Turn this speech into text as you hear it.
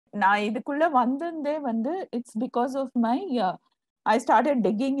நான் இதுக்குள்ள வந்ததே வந்து it's because of my I started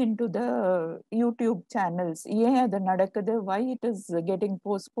digging into the YouTube channels. ஏன் அது நடக்குது, why it is getting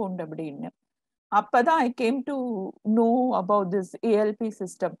postponed அப்படின்னு. அப்பதான் I came to know about this ALP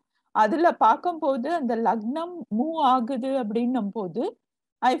system. அதுல பார்க்கும்போது அந்த லக்னம் மூவ் ஆகுது அப்படின்னும் போது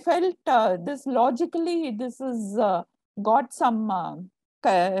I felt this logically this is got some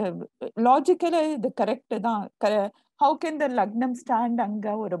logically the correct தான். How can the lagnam stand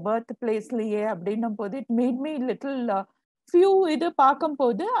அங்க ஒரு birth placeலயே அப்படின்னும் போது it made me little few இது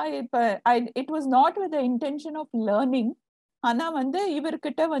பார்க்கும்போது it was not with the intention of learning. ஆனா வந்து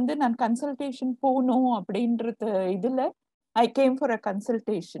இவர்கிட்ட வந்து நான் கன்சல்டேஷன் போகணும் அப்படின்றது இதுல I came for a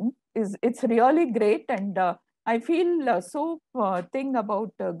consultation. It's really great, and I feel so thing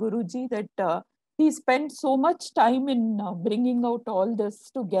about Guruji that he spent so much time in bringing out all this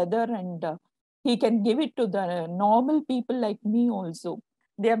together, and he can give it to the normal people like me also.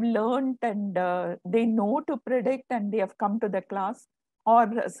 They have learned, and they know to predict, and they have come to the class. Or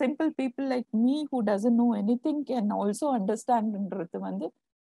simple people like me who doesn't know anything can also understand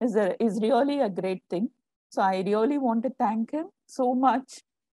is really a great thing. So I really want to thank him so much